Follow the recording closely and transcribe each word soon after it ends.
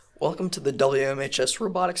Welcome to the WMHS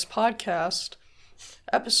Robotics Podcast,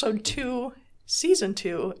 Episode 2, Season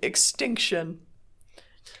 2, Extinction.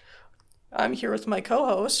 I'm here with my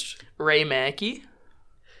co-host, Ray Mackey.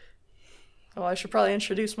 Oh, I should probably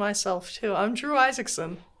introduce myself too. I'm Drew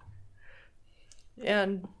Isaacson.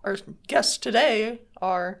 And our guests today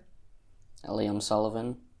are Liam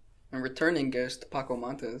Sullivan. And returning guest, Paco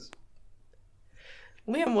Montes.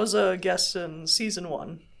 Liam was a guest in Season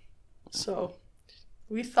 1, so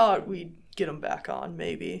we thought we'd get him back on,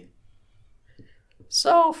 maybe.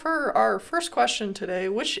 So, for our first question today,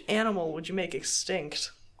 which animal would you make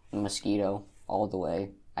extinct? Mosquito, all the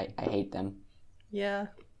way. I hate them. Yeah.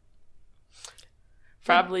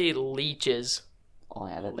 Probably leeches. Oh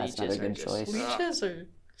yeah, that's Leeches not a are good just- choice. Leeches are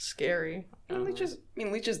scary.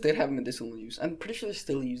 Leeches did have medicinal use. I'm pretty sure they're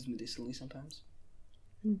still used medicinally sometimes.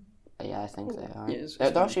 Yeah, I think they are. Yeah, it's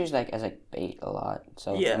they're fine. also used as bait a lot,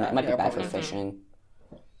 so Yeah, it might be bad for probably. fishing.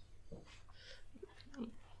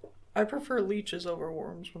 I prefer leeches over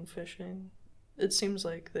worms when fishing. It seems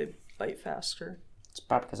like they bite faster. It's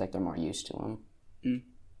probably because they're more used to them.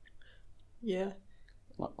 Yeah.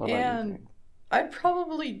 What about And you? I'd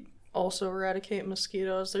probably also eradicate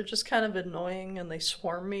mosquitoes. They're just kind of annoying and they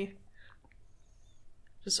swarm me.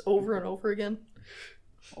 Just over and over again.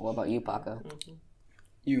 What about you, Paco?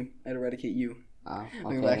 I'd eradicate you. Oh,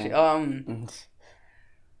 Okay, okay. actually,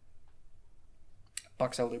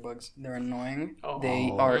 box elder bugs. They're annoying.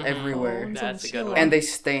 They are everywhere. Ones That's on a good ceiling. one. And they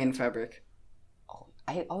stay in fabric.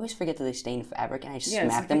 I always forget that they stain fabric, and I Yeah,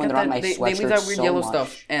 smack it's them like when they're on my they sweatshirt leave that weird so yellow much.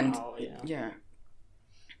 stuff. And Oh, yeah. yeah.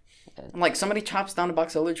 And, like, somebody chops down a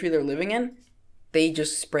box elder tree they're living in, they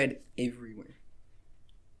just spread everywhere.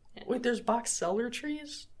 Wait, there's box celery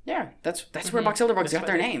trees? Yeah, that's where box elder bugs That's got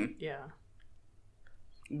their why they- name. Yeah.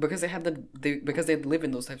 Because because they live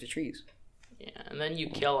in those types of trees. Yeah, and then you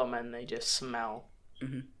kill them and they just smell.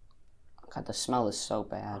 God, the smell is so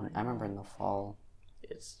bad. I remember in the fall.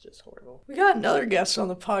 It's just horrible. We got another guest on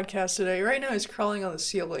the podcast today. Right now he's crawling on the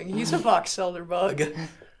ceiling. He's a box elder bug. Do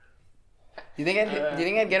you think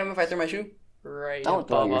I'd get him if I threw my shoe? Right Don't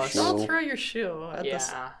throw above your us. shoe. Don't throw your shoe at Yeah. this.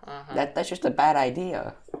 That's just a bad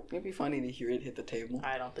idea. It'd be funny to hear it hit the table.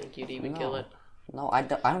 I don't think you'd even kill No. it. No, I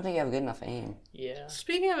don't think you have good enough aim. Yeah.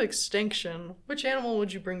 Speaking of extinction, which animal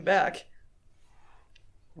would you bring back?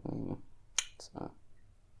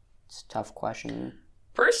 It's a tough question.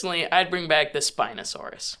 Personally, I'd bring back the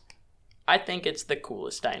Spinosaurus. I think it's the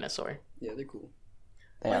coolest dinosaur. Yeah, they're cool.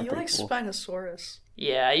 They Oh, are you pretty like cool. Spinosaurus.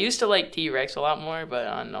 Yeah, I used to like T-Rex a lot more,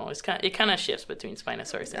 but no, it kind of shifts between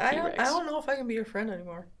Spinosaurus and I T-Rex. don't know if I can be your friend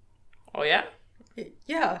anymore. Oh yeah?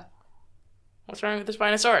 Yeah. What's wrong with the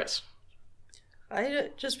Spinosaurus?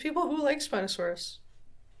 Just people who like Spinosaurus.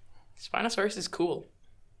 Spinosaurus is cool.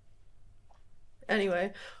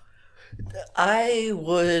 Anyway, I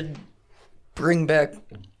would bring back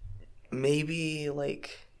maybe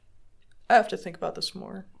I have to think about this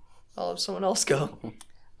more. I'll have someone else go.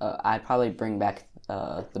 I'd probably bring back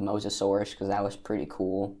the Mosasaurus because that was pretty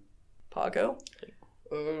cool. Pago?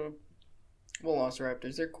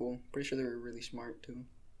 Velociraptors, they're cool. Pretty sure they were really smart too.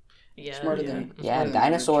 Yeah. Smarter yeah. than Yeah, smarter than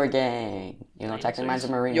dinosaur average. gang. You know, technically mine's a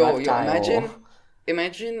marine Yo, reptile.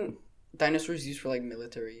 imagine dinosaurs used for like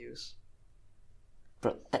military use.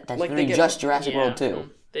 But that's Like, they really get- just Jurassic Yeah. World 2.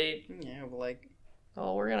 They Yeah, but like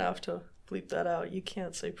Oh, we're gonna have to bleep that out. You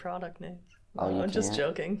can't say product names. Oh, No, you I'm just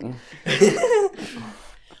can't? joking.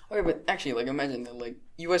 okay, but actually, like imagine that like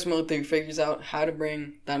U.S. military figures out how to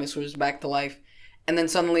bring dinosaurs back to life, and then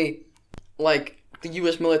suddenly, like the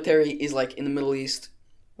U.S. military is like in the Middle East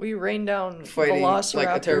We rain down fighting velociraptors like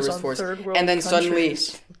a terrorist on force, third world and then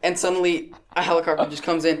countries. suddenly a helicopter just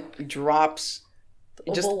comes in, drops,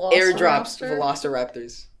 A just velociraptor? airdrops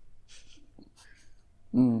velociraptors.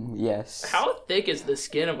 Yes. How thick is the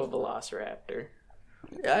skin of a velociraptor?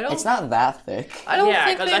 I don't. It's not that thick. I don't Yeah,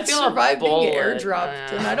 think 'cause I they'd feel a survive being bullet.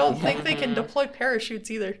 airdropped, and I don't think they can deploy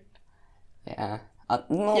parachutes either. Yeah. You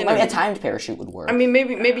Maybe know- a timed parachute would work. I mean,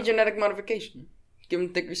 maybe genetic modification. Give them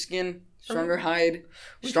thicker skin, stronger hide,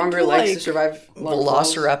 stronger do, legs to like, survive long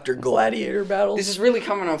falls. Velociraptor Gladiator battles. This is really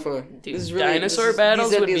coming off of. Dude, this is really, dinosaur this is, battles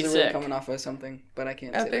these would be ideas are really sick. coming off of something, but I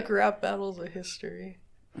can't epic say rap battles of history.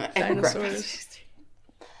 that. Dinosaurs.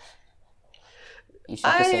 You should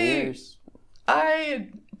have to say yours.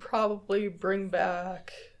 I'd probably bring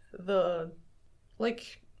back an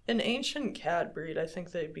ancient cat breed. I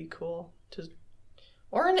think they'd be cool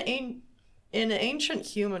or an ancient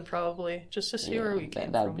human probably, just to see where we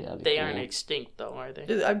came that'd from. be They cool. aren't extinct though, are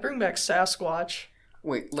they? I'd bring back Sasquatch.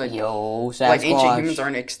 Wait, like Yo, Sasquatch. like ancient humans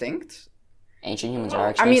aren't extinct? Ancient humans are I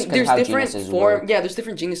extinct. mean, 'cause there's how different genuses form. work. Yeah, there's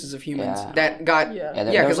different genuses of humans Yeah. that got. Yeah.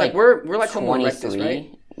 Yeah, Yeah, because like we're like Homo erectus, 23.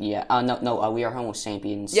 right? Yeah. No. We are Homo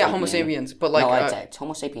sapiens. Yeah, sapien. Homo sapiens. But like, no, it's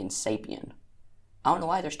Homo sapiens sapien. I don't know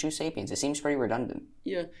why there's two sapiens. It seems pretty redundant.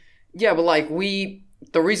 yeah, but like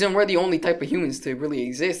the reason we're the only type of humans to really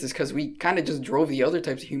exist is because we kind of just drove the other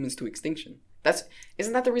types of humans to extinction.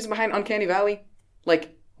 Isn't that the reason behind Uncanny Valley?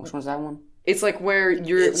 Like, Which one's that one? it's like where It's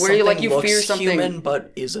you like you something fear looks something. human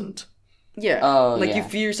but isn't. Yeah. Oh, like you yeah.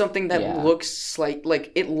 fear something that Yeah. looks like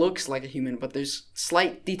it looks like a human, but there's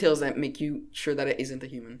slight details that make you sure that it isn't a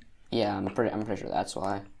human. Yeah, I'm pretty sure that's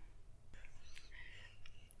why.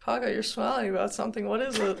 Paga, you're smiling about something. What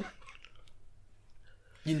is it?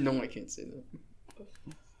 You know I can't say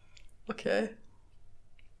that. Okay.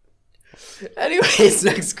 Anyways,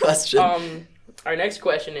 next question. Our next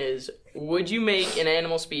question is: would you make an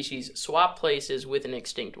animal species swap places with an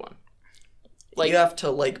extinct one? Like, You have to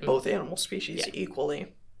like both animal species equally.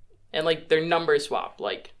 and like their number swap,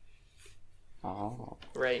 like, Oh.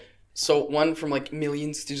 right? So one from like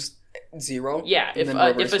millions to just zero. Yeah. and If then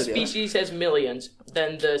if reverse a for the other. species has millions,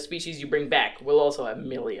 then the species you bring back will also have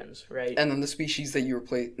millions, right? And then the species that you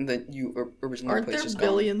originally Aren't replaced there is gone.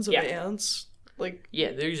 billions of Yeah. ants? Like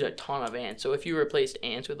Yeah, there's a ton of ants. So if you replaced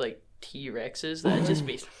ants with like T-Rexes, that'd just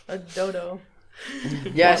be a dodo.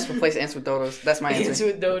 Yes, replace ants with dodos. That's my ants answer.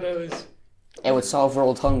 with dodos. It would solve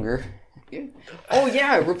world hunger. Oh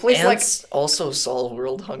yeah, replace Ants also solve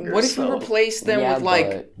world hunger. like. What if we so- replaced them yeah, with like?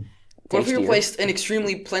 but What if we tastier. replaced an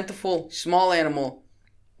extremely plentiful small animal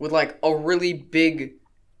with like a really big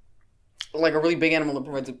animal that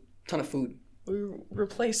provides a ton of food? We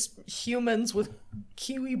replace humans with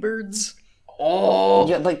kiwi birds. Oh,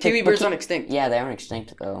 Yeah, like, kiwi but birds ki- aren't extinct. Yeah, they aren't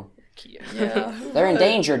extinct though. Yeah. They're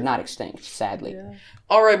endangered, not extinct. Sadly. Yeah.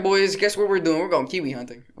 All right, boys. Guess what we're doing? We're going kiwi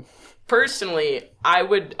hunting. Personally, I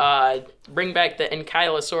would bring back the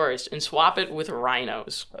Ankylosaurus and swap it with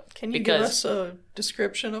rhinos. Can you Because- give us a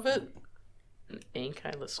description of it?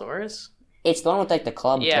 Ankylosaurus? It's the one with like the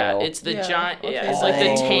club Yeah, tail. it's the Yeah, giant. okay. Yeah, it's like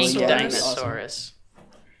the Oh, tank yes. dinosaurus.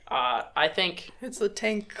 I think It's the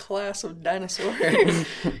tank class of dinosaur.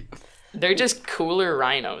 they're just cooler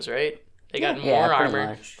rhinos, right? They got more Yeah, pretty armor.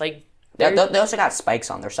 much. Like, They their- also got spikes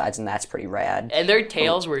on their sides, and that's pretty rad. and their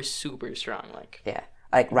tails were super strong. Like, Yeah.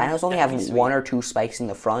 Like rhinos only have one or two spikes in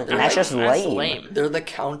the front, and that's just lame. They're the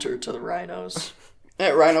counter to the rhinos. Yeah,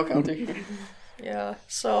 rhino counter. Yeah,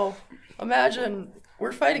 so imagine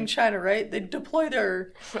we're fighting China, right? They deploy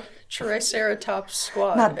their Triceratops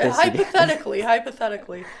squad. Not this again.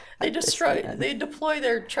 Hypothetically. They deploy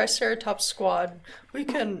their Triceratops squad. We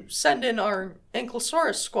can send in our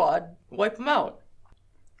Ankylosaurus squad, wipe them out.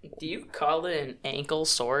 do you call it an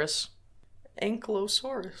Ankylosaurus?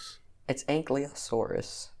 Ankylosaurus. It's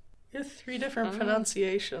Ankylosaurus. You have 3 different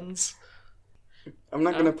pronunciations. I'm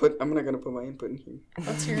not gonna put my input in here.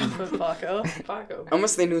 What's your input, Paco? Paco. I'm gonna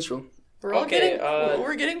stay neutral. We're all Okay,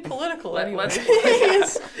 we're getting political let- anyways.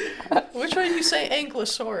 let's- Which way do you say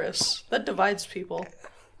Ankylosaurus? That divides people.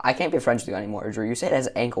 I can't be friends with you anymore, Drew. You said it as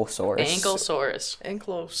Ankylosaurus. Ankylosaurus.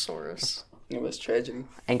 Ankylosaurus. It was tragedy.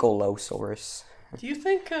 Ankylosaurus. Do you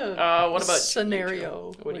think What about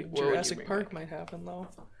scenario What do you- like what would you Jurassic bring Park might happen though?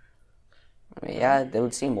 I mean, yeah, it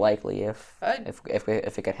would seem likely if I'd- if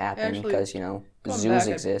it could happen Actually, because Going zoos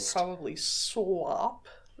back, exist. I'd probably swap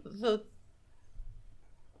the.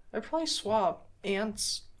 I'd probably swap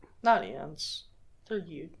ants. Not ants. They're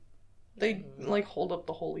huge. They like hold up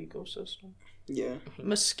the whole ecosystem. Yeah.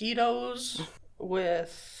 Mosquitoes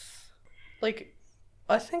with, like,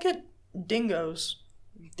 I think dingoes.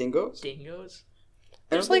 Dingoes? dingoes?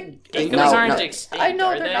 There's like Dingoes No, aren't no. extinct. I know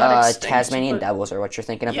are they're they? not extinct, Tasmanian but- devils are what you're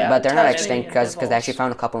thinking of, Yeah, but they're not Tasmanian extinct because they actually devils.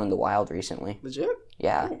 found a couple in the wild recently. Legit?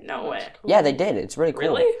 Yeah, No way. yeah, they did. It's really cool.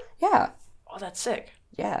 Really? Yeah, Oh, that's sick.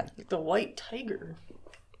 yeah. the white tiger.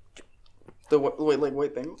 Like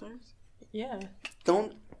white Bengal tigers? Yeah,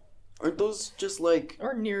 Aren't those just like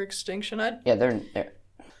or near extinction. Yeah, they're.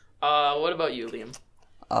 What about you, Liam?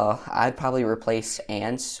 I'd probably replace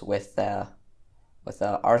ants with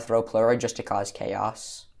arthropleuroid just to cause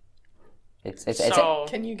chaos. It's So,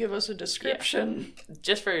 Can you give us a description?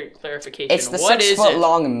 just for clarification, it's the what is 6-foot it?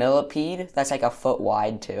 long millipede that's like a foot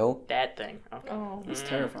wide too. That thing. Okay. Oh, it's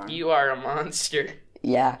terrifying? You are a monster.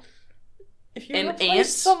 Yeah, if you And replace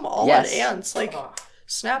ants? them all Yes. at ants, like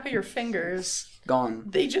snap of your fingers, gone.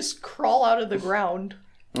 they just crawl out of the ground.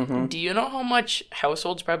 Do you know how much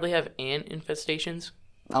households probably have ant infestations?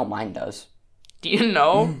 oh, mine does. Do you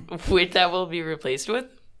know which that will be replaced with?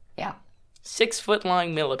 Yeah,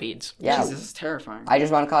 6-foot-long millipedes. yeah. Jesus, this is terrifying. I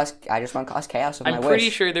just want to cause chaos with my I'm wish. pretty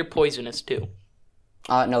sure they're poisonous too.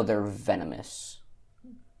 No, they're venomous.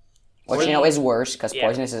 Which is worse because Yeah.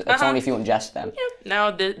 poisonous is it's only if you ingest them.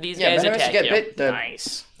 Now these Yeah, guys venomous, attack you get you. bit, dead.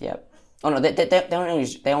 Nice. Yep. Oh no,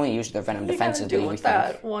 they only use their venom You gotta defensively. do We what think.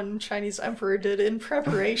 that one Chinese emperor did in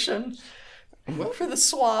preparation for the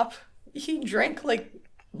swap. He drank like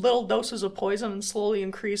little doses of poison and slowly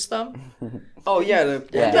increased them. Oh yeah,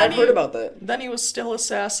 Yeah. I've heard about that. Then he was still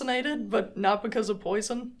assassinated, but not because of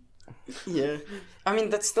poison. Yeah, I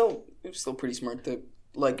mean it's still pretty smart to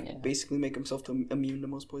basically make himself immune to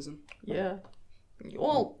most poison. Yeah.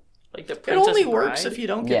 Well, Like the it Princess only Bride. works if you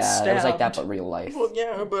don't get Yeah, stabbed. it was like that, but real life. Well,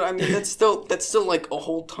 yeah, but I mean that's still like a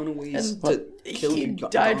whole ton of ways And to kill he you.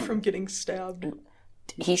 died gone. from getting stabbed.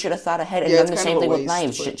 He should have thought ahead and Yeah, done it's the kind same of a thing with waste,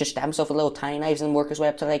 knives. but- Just stab himself with little tiny knives and work his way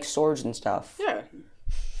up to like swords and stuff. Yeah,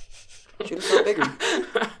 should have thought bigger.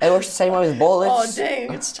 It works the same way with bullets. Oh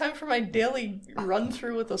dang! It's time for my daily run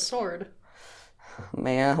through with a sword.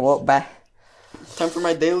 Man, well, bye. Time for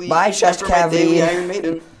my daily. Bye, time chest for my cavity. daily Iron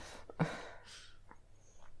Maiden.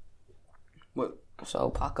 What? So,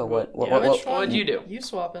 Paco, Which what'd you do? You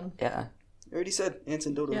swapping? Yeah. I already said ants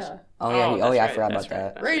and dodos. Yeah. Oh yeah, that's I right, forgot that's about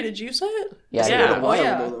right. that. Ray, did you say it? Yeah, Yeah. A while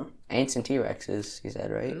yeah. ago, though. ants and T-Rexes. You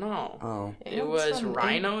said right? No. Oh. It was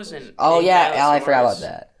rhinos and. Oh yeah, I forgot about ankylosaurs.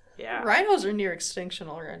 that. Yeah. Rhinos are near extinction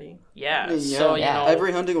already. Yeah. Yeah. So Yeah.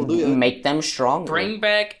 Every hunting will do that. Make them stronger. bring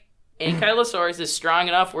back ankylosaurs is strong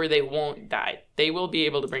enough where they won't die. They will be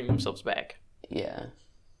able to bring themselves back. Yeah.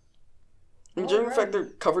 Given the fact they're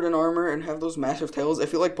covered in armor and have those massive tails, I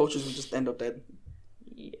feel like poachers would just end up dead.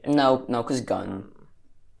 Yeah. No, cause gun.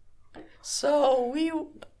 So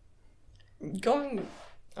going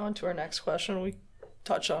on to our next question, we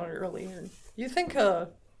touched on it earlier. You think an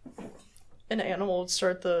animal would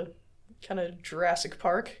start the kind of Jurassic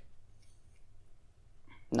Park?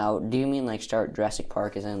 Now, do you mean like start Jurassic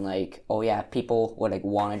Park as in like, oh yeah, people would like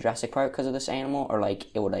want a Jurassic Park because of this animal, or like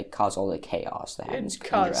it would like cause all the chaos that happens It'd in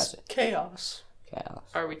cause Jurassic chaos. chaos?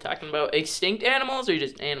 Are we talking about extinct animals or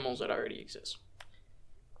just animals that already exist?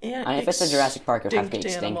 And I mean, if it's a Jurassic Park, it would have to be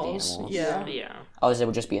extinct animals. animals. Yeah. Yeah. Oh, it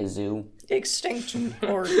would just be a zoo. Extinct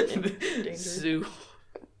or endangered. Zoo.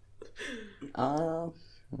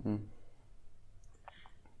 Mhm.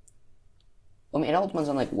 I mean, it all depends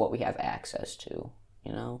on like what we have access to,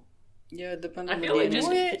 you know. Yeah, it depends I on the feel like game.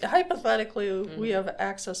 just- Hypothetically, we have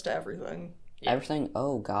access to everything. Yeah. Everything.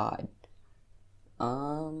 Oh God.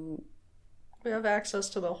 We have access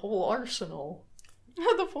to the whole arsenal.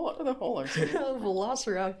 the whole arsenal.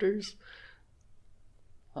 Velociraptors.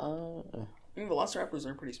 I mean, velociraptors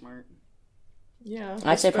are pretty smart. Yeah.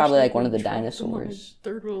 I'd say probably, like, one of the especially if we Trump dinosaurs. in a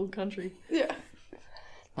third world country. Yeah.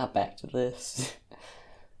 Not back to this.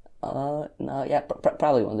 No, yeah,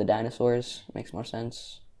 probably one of the dinosaurs makes more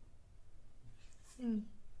sense.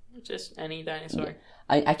 Just any dinosaur.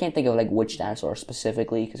 I can't think of like which dinosaur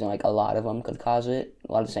specifically because like a lot of them could cause it.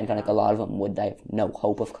 A lot at the same time, like a lot of them would have no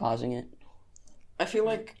hope of causing it. I feel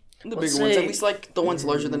like the Let's bigger ones, say at least like the ones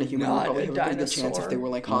larger than a human, would not probably a have a pretty good chance if they were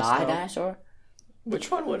like Not a hostile. dinosaur.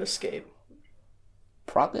 Which one would escape?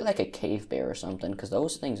 Probably like a cave bear or something because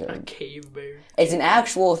those things A are. cave bear. It's an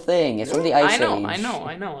actual thing. It's from the Ice Age. I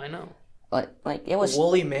know. Like it was.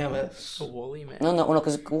 Woolly mammoths. A woolly man. No,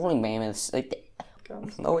 because woolly mammoths. Like,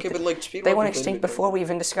 no, Okay, but like speed they walking went could extinct be- before we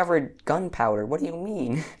even discovered gunpowder. What do you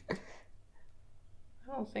mean? I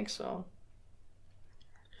don't think so.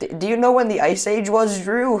 Do you know when the Ice Age was,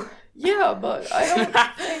 Drew? Yeah, but I don't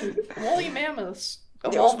think woolly mammoths Yeah, it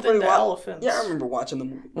was evolved pretty into wild. elephants. Yeah, I remember watching the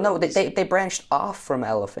movie. No, they branched off from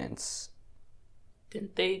elephants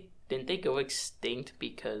Didn't they go extinct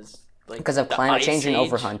because like because of the climate Ice change and Age?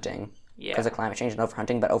 overhunting. Yeah. Because of climate change and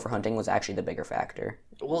overhunting, but overhunting was actually the bigger factor.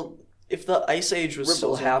 Well, if the ice age was still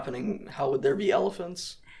Ripples, yeah. happening, how would there be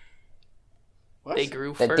elephants? What? They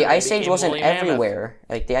grew The, fur. the and Ice Age became wasn't woolly mammoth. everywhere.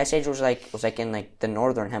 Like the Ice Age was like in like the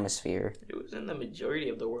northern hemisphere. It was in the majority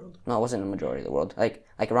of the world. No, it wasn't the majority of the world. Like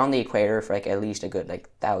around the equator for like at least a good like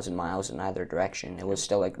 1,000 miles in either direction. It was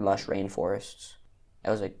still like lush rainforests. It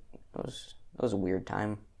was a weird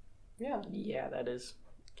time. Yeah. Yeah, that is.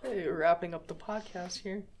 Okay, wrapping up the podcast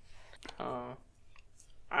here.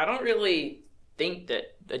 I don't really think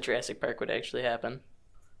that a Jurassic Park would actually happen.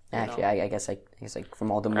 Actually, I guess like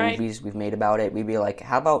from all the Right. movies we've made about it, we'd be like,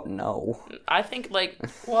 how about no? I think like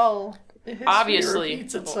Well, history Obviously.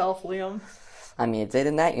 repeats itself, Liam. I mean, it did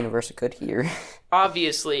in that universe. It could here.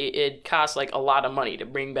 obviously it costs like a lot of money to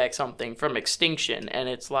bring back something from extinction, and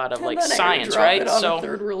it's a lot of like And then science, airdrop right? it on a So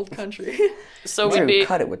third world country. we'd be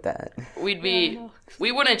cut it with that.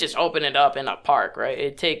 we wouldn't just open it up in a park, right?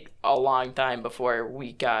 It'd take a long time before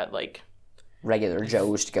we got like Regular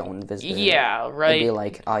Joes to go and visit. it. yeah, They'd right. be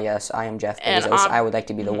like, oh yes, I am Jeff And Bezos. I would like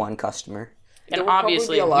to be the one customer. And There would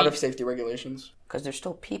obviously probably be a lot we- of safety regulations. Because there's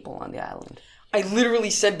still people on the island. I literally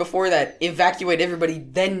said before that evacuate everybody,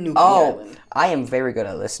 then nuke the Oh, island. I am very good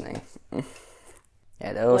at listening.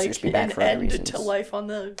 Yeah, those Like just be bad an for other end reasons. to life on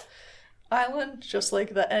the island, just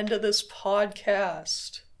like the end of this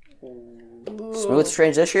podcast. Smooth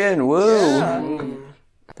transition. Woo! Yeah.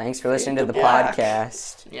 Thanks for listening to the back.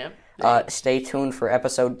 podcast. Yep. Stay tuned for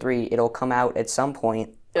episode 3. It'll come out at some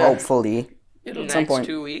point, Yeah. hopefully. It'll Next some point.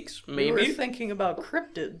 2 weeks, We were maybe. thinking about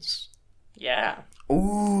cryptids. Yeah.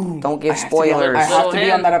 Ooh. Don't give I have to be on- spoilers. I have to be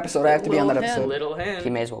Little on that episode. I have to be on that Little episode. Little hint. He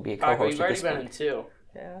may as well be a Parker, co-host you've at already this been point. in 2.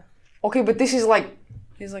 Yeah. Okay, but this is like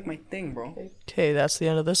my thing, bro. Okay, that's the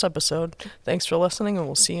end of this episode. Thanks for listening, and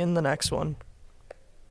we'll see you in the next one.